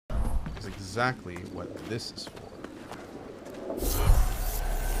is exactly what this is for.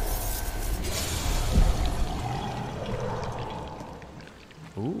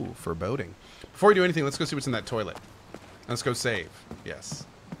 Ooh, foreboding. Before we do anything, let's go see what's in that toilet. Let's go save. Yes.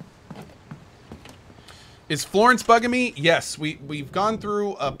 Is Florence bugging me? Yes, we've gone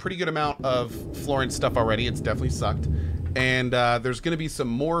through a pretty good amount of Florence stuff already. It's definitely sucked. And there's going to be some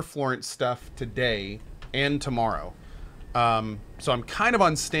more Florence stuff today and tomorrow. So I'm kind of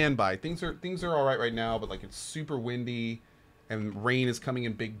on standby. Things are all right now, but like it's super windy and rain is coming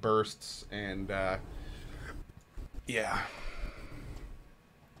in big bursts and yeah.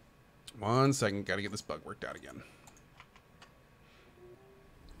 1 second, got to get this bug worked out again.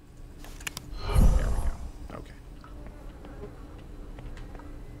 There we go. Okay.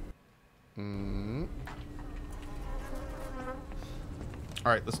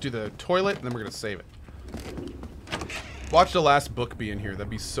 All right, let's do the toilet, and then we're going to save it. Watch the last book be in here. That'd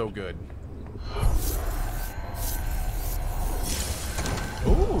be so good.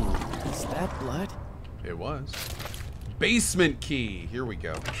 Ooh. Is that blood? It was. Basement key. Here we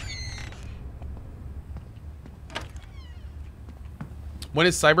go. When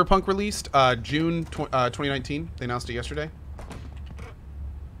is Cyberpunk released? June 2019. They announced it yesterday.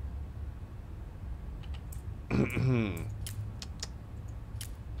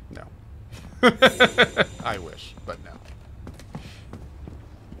 No. I wish, but no.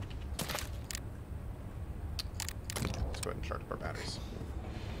 Let's go ahead and charge up our batteries.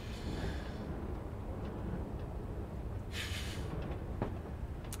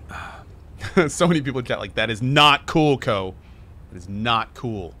 So many people in chat like, that is not cool, Co. That is not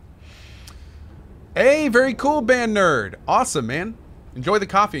cool. Hey, very cool, Band Nerd. Awesome, man. Enjoy the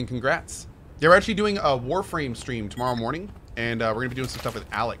coffee and congrats. Yeah, we're actually doing a Warframe stream tomorrow morning, and we're going to be doing some stuff with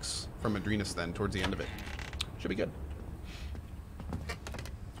Alex from Madrinas then, towards the end of it. Should be good.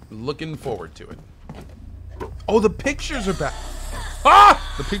 Looking forward to it. Oh, the pictures are back.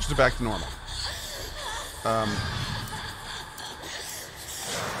 Ah! The pictures are back to normal.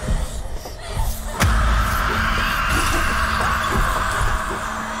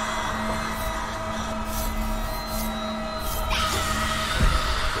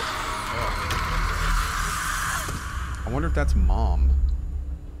 I wonder if that's Mom.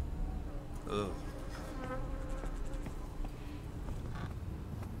 Ugh.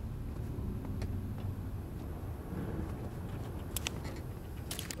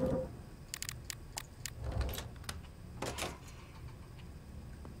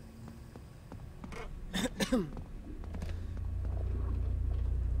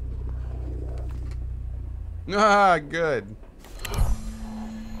 Ah, good.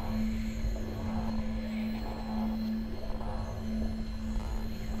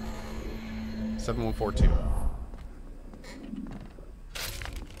 Seven 142.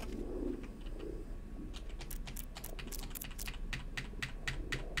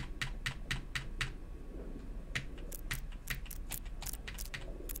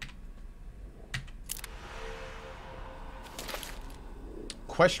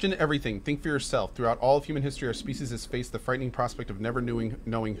 Question everything. Think for yourself. Throughout all of human history, our species has faced the frightening prospect of never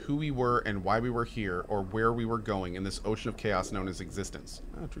knowing who we were and why we were here or where we were going in this ocean of chaos known as existence.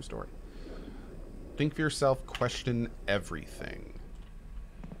 Oh, true story. Think for yourself. Question everything.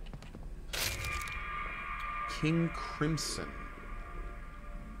 King Crimson.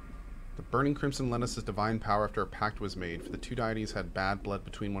 The Burning Crimson lent us his divine power after a pact was made, for the two deities had bad blood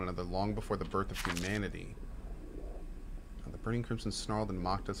between one another long before the birth of humanity. The Burning Crimson snarled and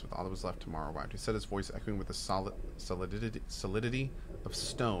mocked us with all that was left tomorrow. Wow. He said, his voice echoing with the solidity of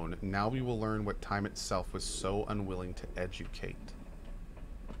stone. Now we will learn what time itself was so unwilling to educate.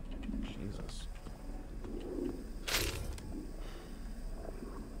 Jesus.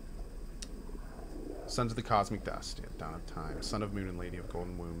 Sons of the cosmic dust, yeah, dawn of time, son of moon and lady of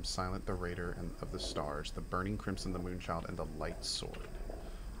golden womb, silent the raider and of the stars, the burning crimson, the moonchild, and the light sword.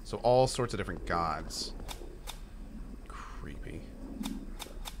 So all sorts of different gods. Creepy.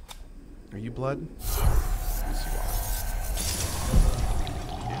 Are you blood? Yes, you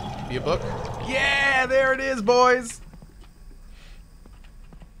are. Yeah. Be a book? Yeah, there it is, boys!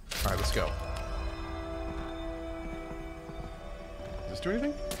 Alright, let's go. Does this do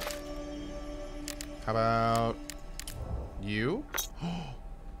anything? How about you?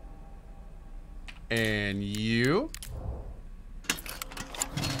 And you?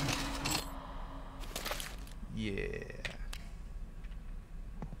 Yeah.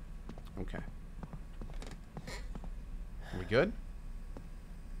 Okay. Are we good?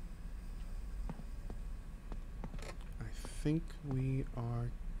 I think we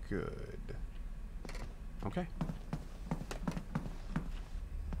are good. Okay.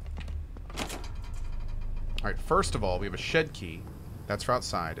 Alright, first of all, we have a shed key. That's for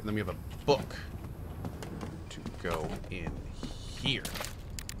outside. And then we have a book to go in here.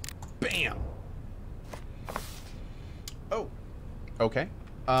 Bam! Oh. Okay.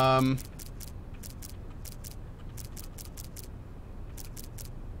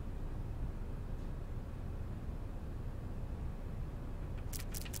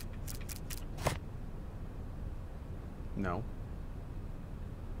 No.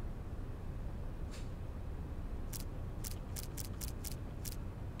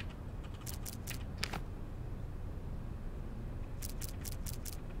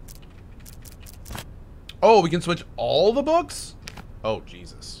 Oh, we can switch all the books? Oh,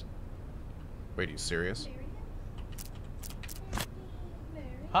 Jesus. Wait, are you serious?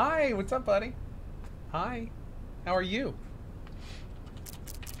 Hi, what's up, buddy? Hi. How are you?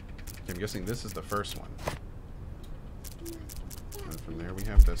 I'm guessing this is the first one. And from there we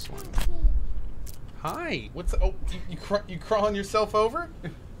have this one. Hi. What's oh you crawling yourself over?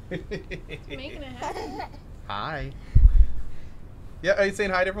 Making it happen. Hi. Yeah, are you saying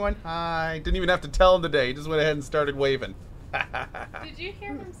hi to everyone? Hi. Didn't even have to tell him today. He just went ahead and started waving. Did you hear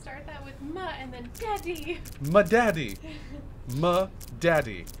him start that with "ma" and then "daddy"? Ma daddy. Ma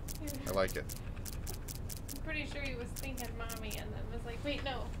daddy. I like it. I'm pretty sure he was thinking "mommy" and then was like, "Wait,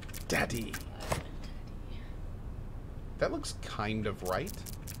 no." Daddy. That looks kind of right.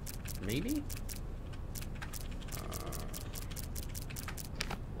 Maybe?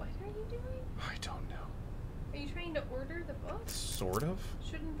 What are you doing? I don't know. Are you trying to order the book? Sort of.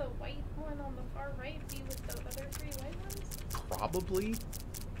 Shouldn't the white one on the far right be with the other 3 white ones? Probably.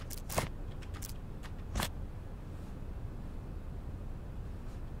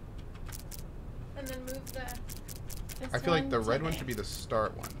 And then move the. I feel like the red one should be the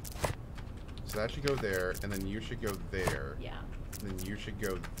start one. So that should go there, and then you should go there. Yeah. And then you should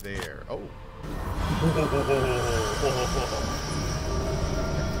go there. Oh.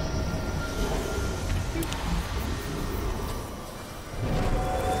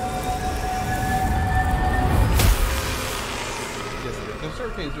 Yes, the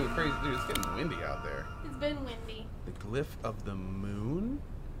hurricane's doing crazy. Dude, it's getting windy out there. It's been windy. The glyph of the moon?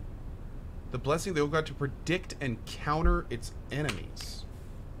 The blessing of the old god to predict and counter its enemies.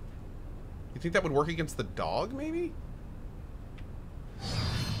 You think that would work against the dog, maybe?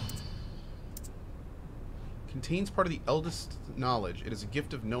 Contains part of the eldest knowledge. It is a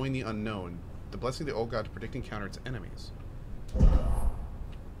gift of knowing the unknown. The blessing of the old god to predict and counter its enemies.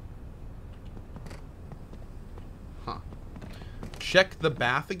 Huh. Check the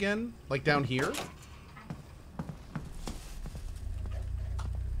bath again? Like down here?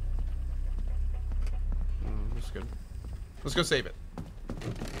 That's good. Let's go save it.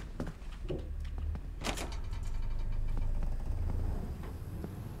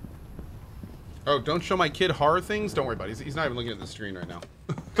 Oh, don't show my kid horror things? Don't worry about it. He's not even looking at the screen right now.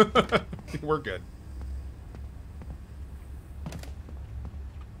 We're good.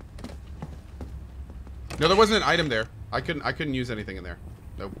 No, there wasn't an item there. I couldn't use anything in there.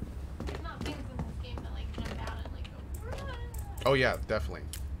 Nope. There's not things in this game that like jump out and like go. "Run." Oh yeah, definitely.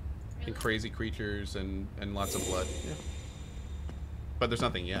 Really? And crazy creatures and lots of blood. Yeah. But there's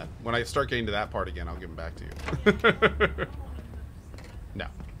nothing yet. When I start getting to that part again, I'll give them back to you. No.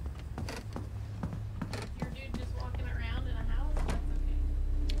 Your dude just walking around in a house,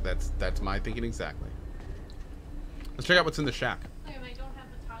 that's okay. That's my thinking exactly. Let's check out what's in the shack. Look, and I don't have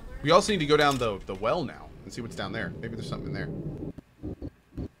the toddler. We also need to go down the well now and see what's down there. Maybe there's something in there.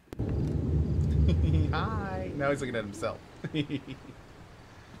 Hi. Now he's looking at himself.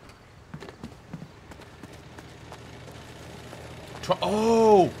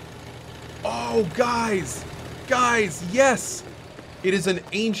 Oh! Oh, guys! Guys, yes! It is an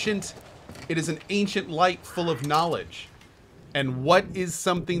ancient light full of knowledge. And what is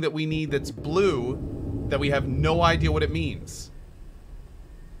something that we need that's blue that we have no idea what it means?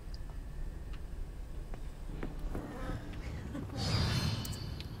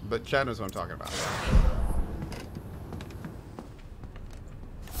 But Chad knows what I'm talking about.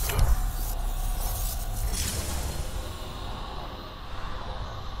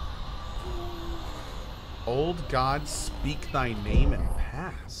 Old God, speak thy name and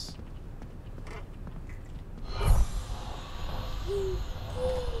pass. Do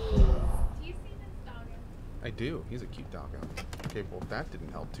you see this doggo? I do. He's a cute doggo. Okay, well, that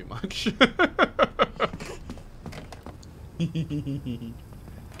didn't help too much.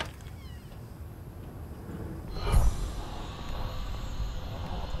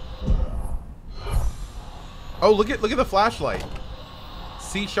 Oh, look at the flashlight.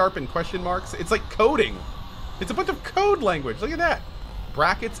 C# and question marks. It's like coding. It's a bunch of code language. Look at that.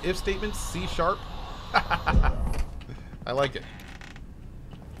 Brackets, if statements, C#. I like it.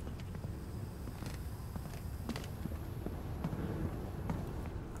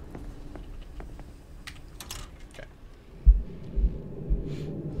 Okay.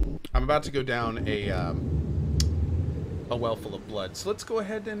 I'm about to go down a well full of blood. So let's go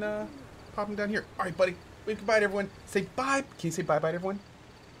ahead and pop him down here. All right, buddy. Wave goodbye to everyone. Say bye. Can you say bye-bye to everyone?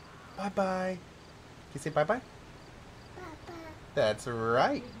 Bye-bye. Can you say bye-bye? Papa. That's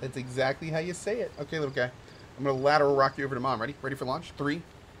right. That's exactly how you say it. Okay, little guy. I'm going to lateral rock you over to Mom. Ready? Ready for launch? 3,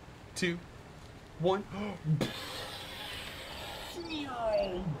 2, 1.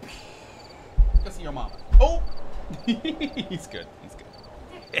 Go see your mama. Oh! He's good. He's good.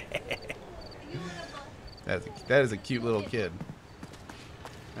 That is a cute little kid.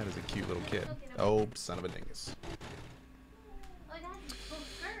 That is a cute little kid. Oh, son of a dingus.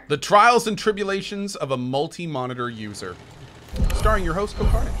 The Trials and Tribulations of a Multi-Monitor User. Starring your host,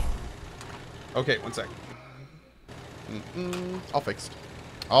 CohhCarnage. Okay, one sec. All fixed.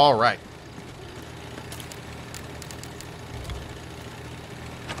 All right.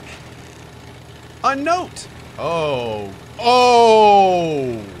 A note! Oh.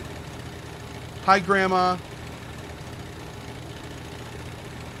 Oh! Hi, Grandma.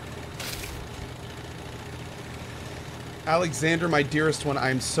 Alexander, my dearest one,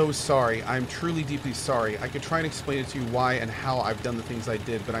 I am so sorry. I am truly deeply sorry. I could try and explain it to you why and how I've done the things I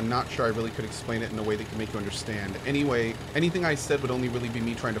did, but I'm not sure I really could explain it in a way that could make you understand. Anyway, anything I said would only really be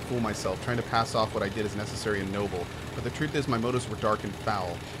me trying to fool myself, trying to pass off what I did as necessary and noble. But the truth is my motives were dark and foul.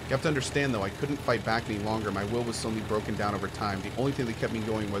 You have to understand, though, I couldn't fight back any longer. My will was slowly broken down over time. The only thing that kept me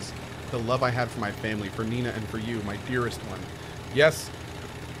going was the love I had for my family, for Nina and for you, my dearest one. Yes,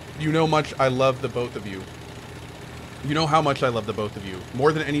 you know much I love the both of you. You know how much I love the both of you.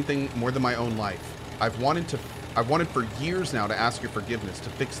 More than anything, more than my own life. I've wanted for years now to ask your forgiveness,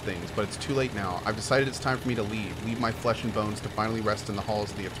 to fix things, but it's too late now. I've decided it's time for me to leave my flesh and bones to finally rest in the halls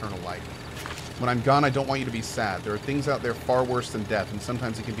of the eternal light. When I'm gone, I don't want you to be sad. There are things out there far worse than death, and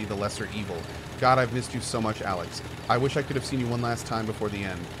sometimes it can be the lesser evil. God, I've missed you so much, Alex. I wish I could have seen you one last time before the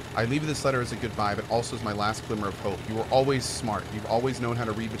end. I leave this letter as a goodbye, but also as my last glimmer of hope. You were always smart. You've always known how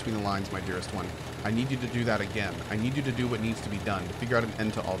to read between the lines, my dearest one. I need you to do that again. I need you to do what needs to be done, to figure out an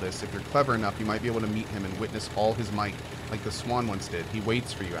end to all this. If you're clever enough, you might be able to meet him and witness all his might, like the Swan once did. He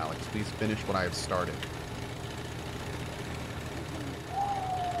waits for you, Alex. Please finish what I have started.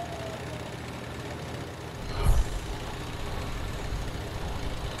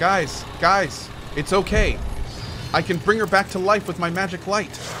 Guys, it's okay. I can bring her back to life with my magic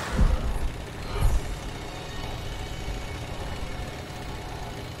light.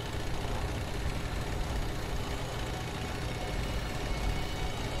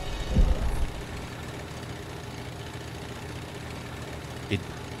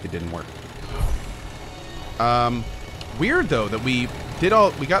 It didn't work. Weird though that we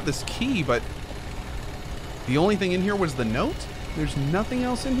got this key, but the only thing in here was the note? There's nothing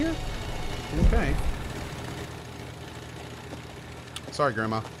else in here? Okay. Sorry,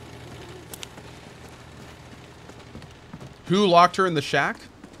 Grandma. Who locked her in the shack?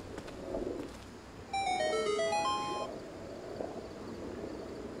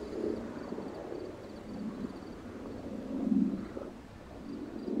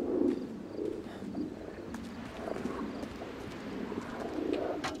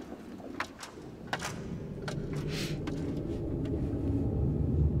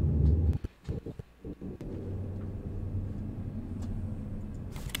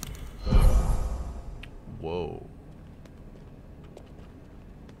 Whoa.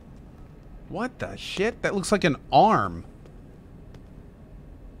 What the shit? That looks like an arm.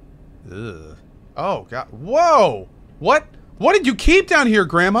 Ugh. Oh, God. Whoa! What? What did you keep down here,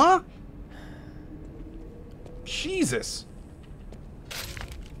 Grandma? Jesus.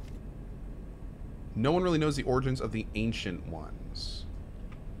 No one really knows the origins of the Ancient Ones.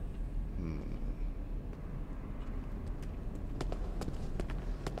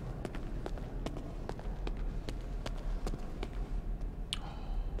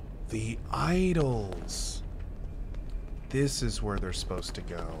 The idols. This is where they're supposed to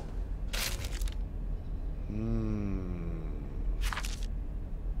go. One,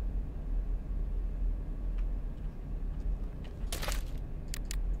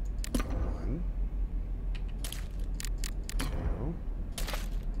 2,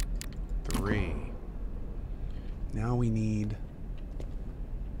 3. Now we need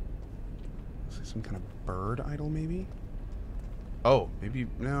some kind of bird idol, maybe? Oh, maybe...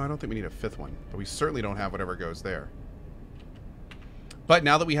 No, I don't think we need a 5th one. But we certainly don't have whatever goes there. But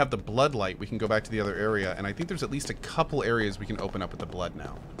now that we have the blood light, we can go back to the other area. And I think there's at least a couple areas we can open up with the blood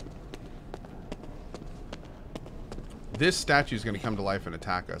now. This statue is going to come to life and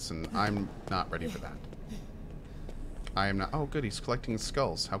attack us, and I'm not ready for that. I am not... Oh, good. He's collecting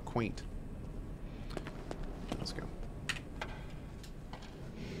skulls. How quaint. Let's go.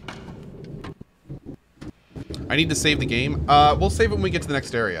 I need to save the game. We'll save it when we get to the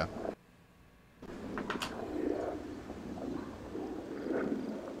next area.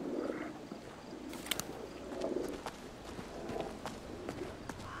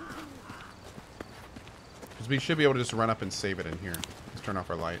 Because we should be able to just run up and save it in here. Let's turn off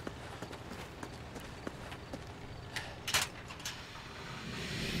our light.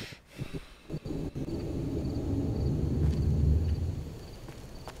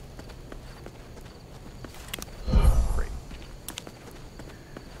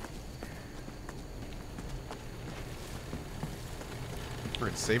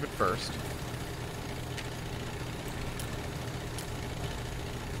 Save it first.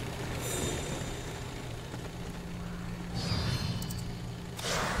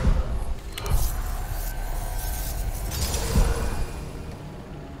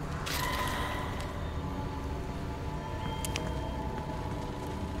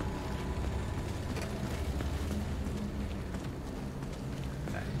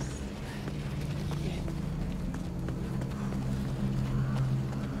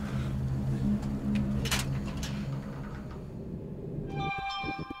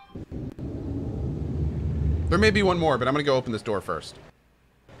 There may be one more, but I'm going to go open this door first.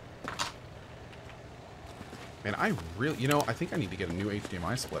 Man, I really... You know, I think I need to get a new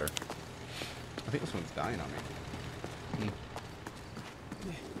HDMI splitter. I think this one's dying on me.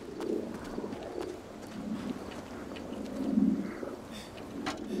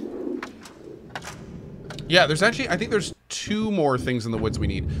 Yeah, there's actually... I think there's 2 more things in the woods we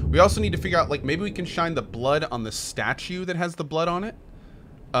need. We also need to figure out, like, maybe we can shine the blood on the statue that has the blood on it.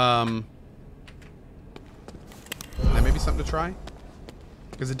 That may be something to try.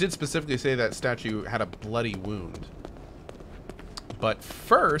 Because it did specifically say that statue had a bloody wound. But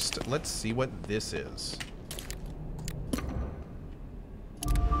first, let's see what this is.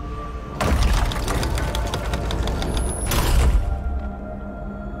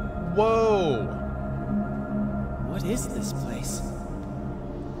 Whoa! What is this place?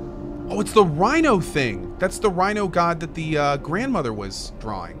 Oh, it's the rhino thing. That's the rhino god that the grandmother was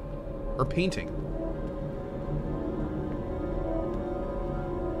drawing. Or painting.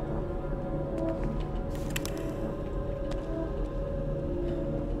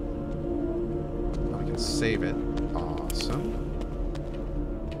 Save it. Awesome.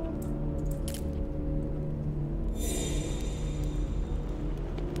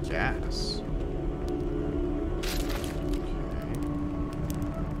 Gas. Okay.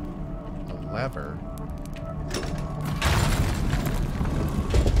 A lever.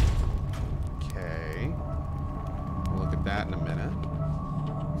 Okay. We'll look at that in a minute.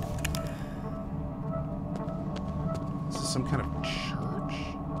 This is some kind of church?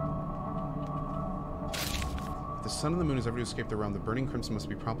 The son of the moon is ever to escape the realm. The burning crimson must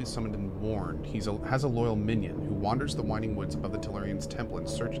be promptly summoned and warned. He has a loyal minion who wanders the winding woods above the Tellurian's temple and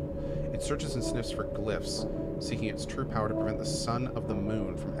searches and sniffs for glyphs, seeking its true power to prevent the son of the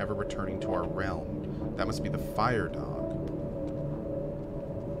moon from ever returning to our realm. That must be the fire dog.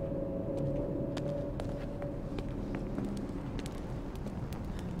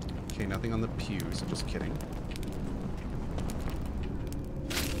 Okay, nothing on the pews. Just kidding.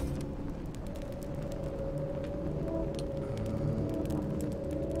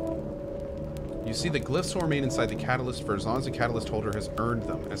 You see, the glyphs will remain inside the catalyst for as long as the catalyst holder has earned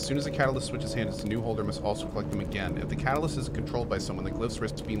them. As soon as the catalyst switches hands, the new holder must also collect them again. If the catalyst is controlled by someone, the glyphs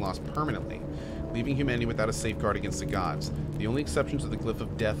risk being lost permanently, leaving humanity without a safeguard against the gods. The only exceptions are the glyph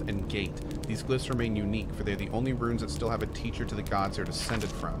of death and gate. These glyphs remain unique, for they are the only runes that still have a teacher to the gods they are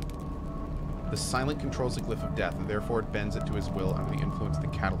descended from. The silent controls the glyph of death, and therefore it bends it to his will under the influence of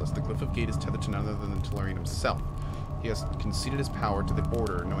the catalyst. The glyph of gate is tethered to none other than the Tellurian himself. He has conceded his power to the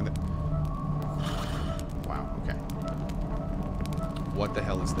order, knowing that... Wow, okay. What the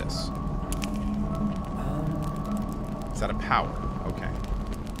hell is this? Is that a power? Okay.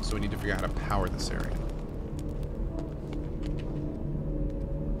 So we need to figure out how to power this area.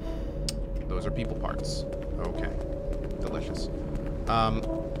 Those are people parts. Okay. Delicious.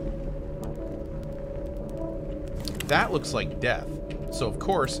 That looks like death. So, of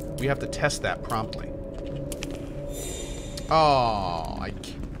course, we have to test that promptly. Oh,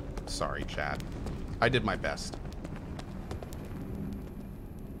 sorry, Chad. I did my best.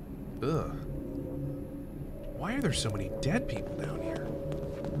 Ugh. Why are there so many dead people down here?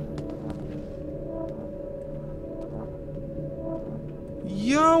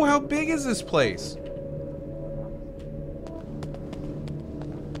 Yo, how big is this place?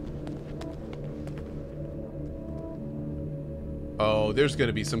 Oh, there's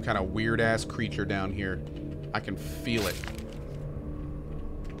gonna be some kind of weird-ass creature down here. I can feel it.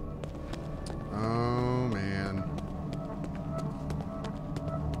 Oh, man.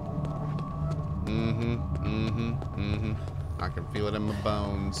 I can feel it in my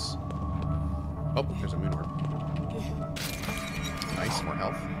bones. Oh, there's a moon orb. Nice, more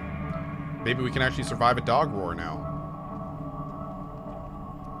health. Maybe we can actually survive a dog roar now.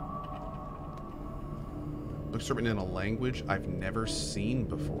 Looks written in a language I've never seen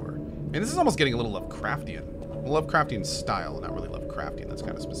before. And this is almost getting a little Lovecraftian. Lovecraftian style, not really Lovecraftian. That's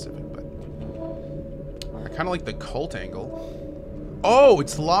kind of specific, but I kind of like the cult angle. Oh,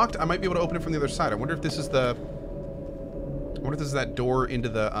 it's locked. I might be able to open it from the other side. I wonder if this is the... I wonder if this is that door into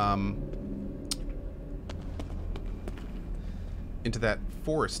the, into that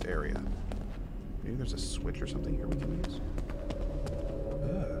forest area. Maybe there's a switch or something here we can use.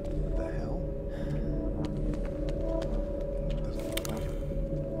 What the hell? Doesn't look like it.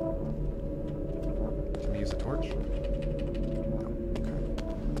 Can we use a torch? No. Okay.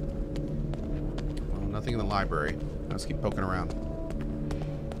 Well, nothing in the library. Let's keep poking around.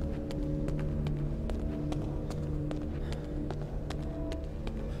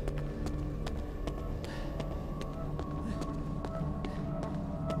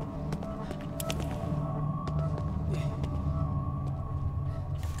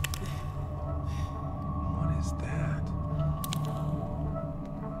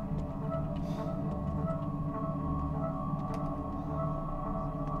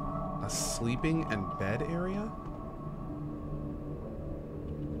 Sleeping and bed area?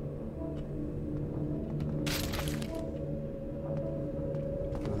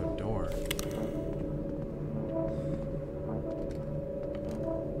 Another door.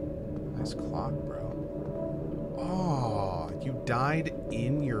 Nice clock, bro. Oh, you died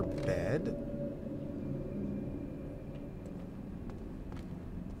in your bed?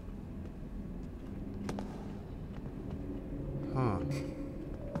 Huh.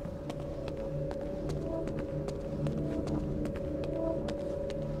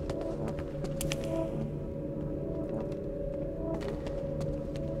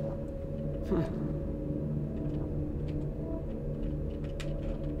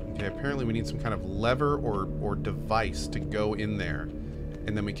 Okay, apparently we need some kind of lever or device to go in there,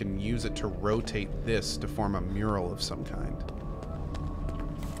 and then we can use it to rotate this to form a mural of some kind.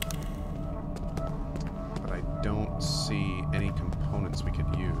 But I don't see any components we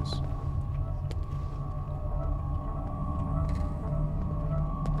could use.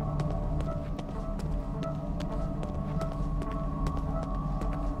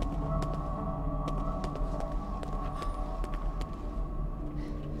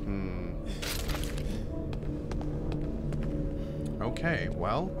 Okay,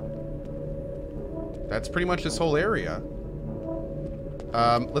 well, that's pretty much this whole area.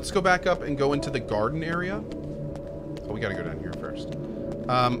 Let's go back up and go into the garden area. Oh, we gotta go down here first.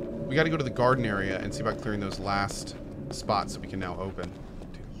 We gotta go to the garden area and see about clearing those last spots that we can now open.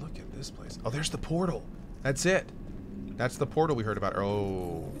 Dude, look at this place. Oh, there's the portal. That's it. That's the portal we heard about.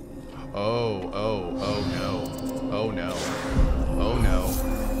 Oh. Oh, oh, oh no. Oh no. Oh no.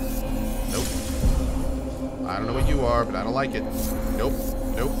 Nope. I don't know what you are, but I don't like it. Nope.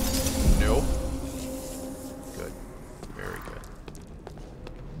 Nope. Nope. Good. Very good.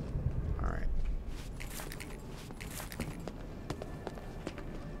 Alright.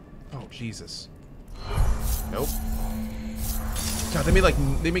 Oh, Jesus. Nope. God,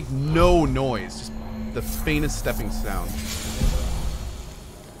 they make no noise. Just the faintest stepping sound.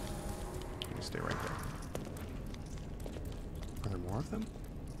 Let me stay right there. Are there more of them?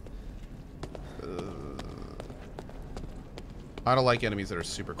 I don't like enemies that are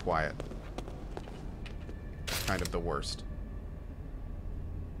super quiet. Kind of the worst.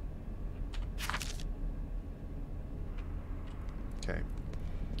 Okay.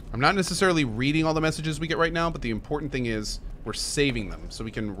 I'm not necessarily reading all the messages we get right now, but the important thing is we're saving them so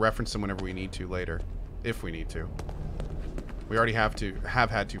we can reference them whenever we need to later. If we need to. We already have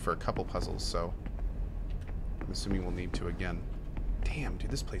had to for a couple puzzles, so I'm assuming we'll need to again. Damn,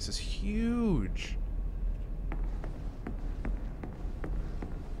 dude, this place is huge.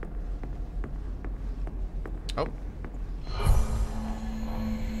 Oh.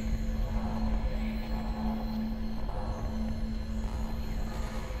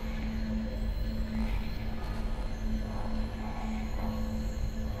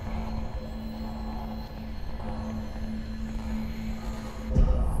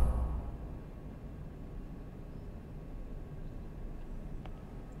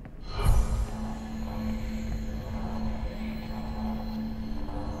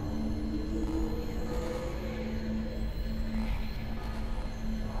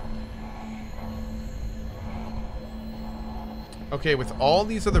 Okay, with all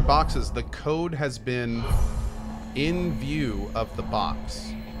these other boxes, the code has been in view of the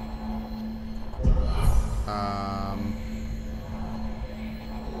box.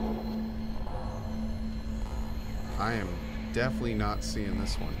 I am definitely not seeing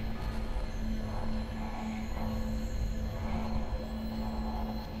this one.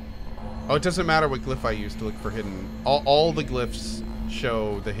 Oh, it doesn't matter what glyph I use to look for hidden. All the glyphs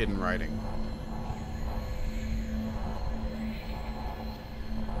show the hidden writing.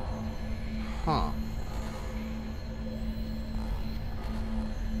 Huh.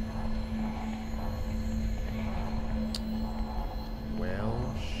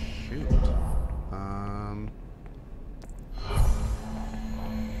 Well, shoot. I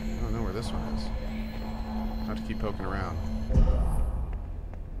don't know where this one is. I have to keep poking around.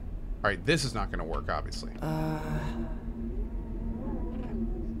 Alright, this is not going to work, obviously. No.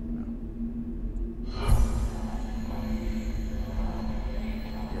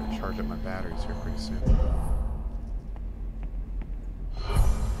 Gotta charge up my batteries here pretty soon.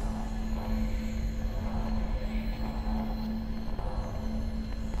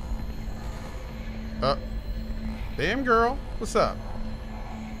 Damn girl, what's up?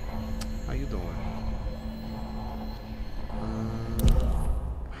 How you doing?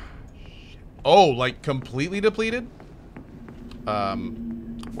 Oh, like completely depleted?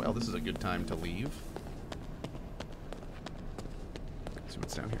 Well, this is a good time to leave. Let's see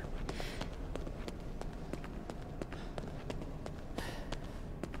what's down here.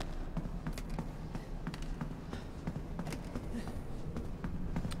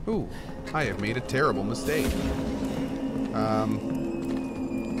 Ooh, I have made a terrible mistake.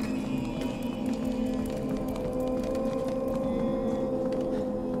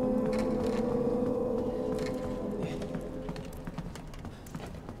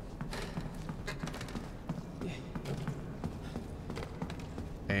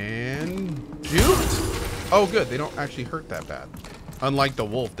 And juked. Oh, good. They don't actually hurt that bad. Unlike the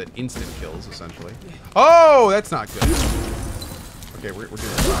wolf that instant kills, essentially. Oh, that's not good. Okay, we're doing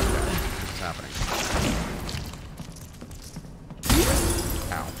a lot of damage. This is happening.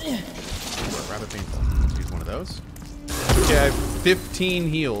 Ow. Rather painful. Let's use one of those. Okay, I have 15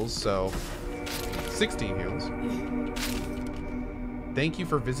 heals, so 16 heals. Thank you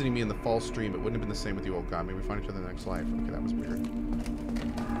for visiting me in the fall stream. It wouldn't have been the same with you, old god. Maybe we find each other in the next life. Okay, that was weird.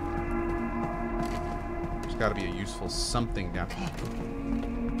 There's got to be a useful something down.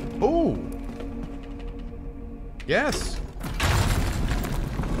 Oh! Yes!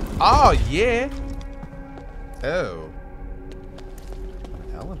 Oh, yeah! Oh.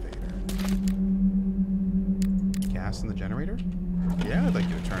 An elevator. Gas in the generator? Yeah, I'd like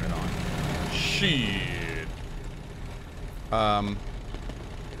you to turn it on. Shit.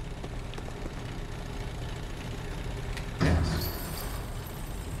 Yes.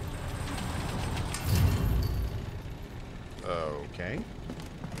 Okay.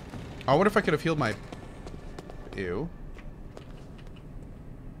 I wonder if I could have healed my... Ew.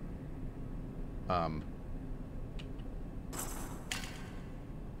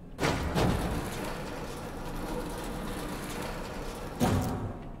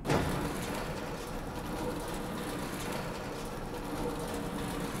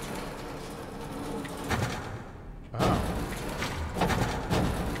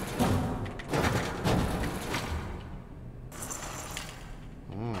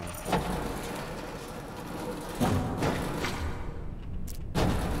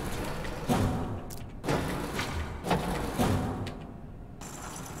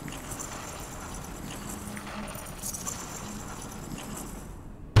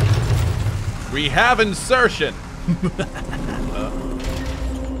 We have insertion.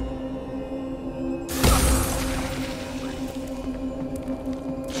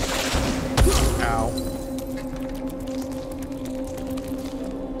 Ow.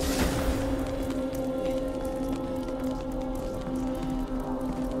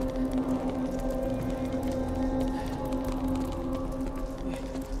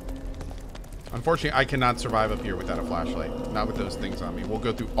 Unfortunately, I cannot survive up here without a flashlight. Not with those things on me. We'll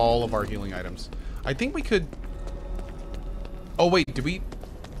go through all of our healing items. I think we could... Oh, wait. Did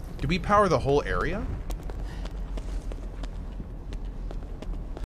we power the whole area?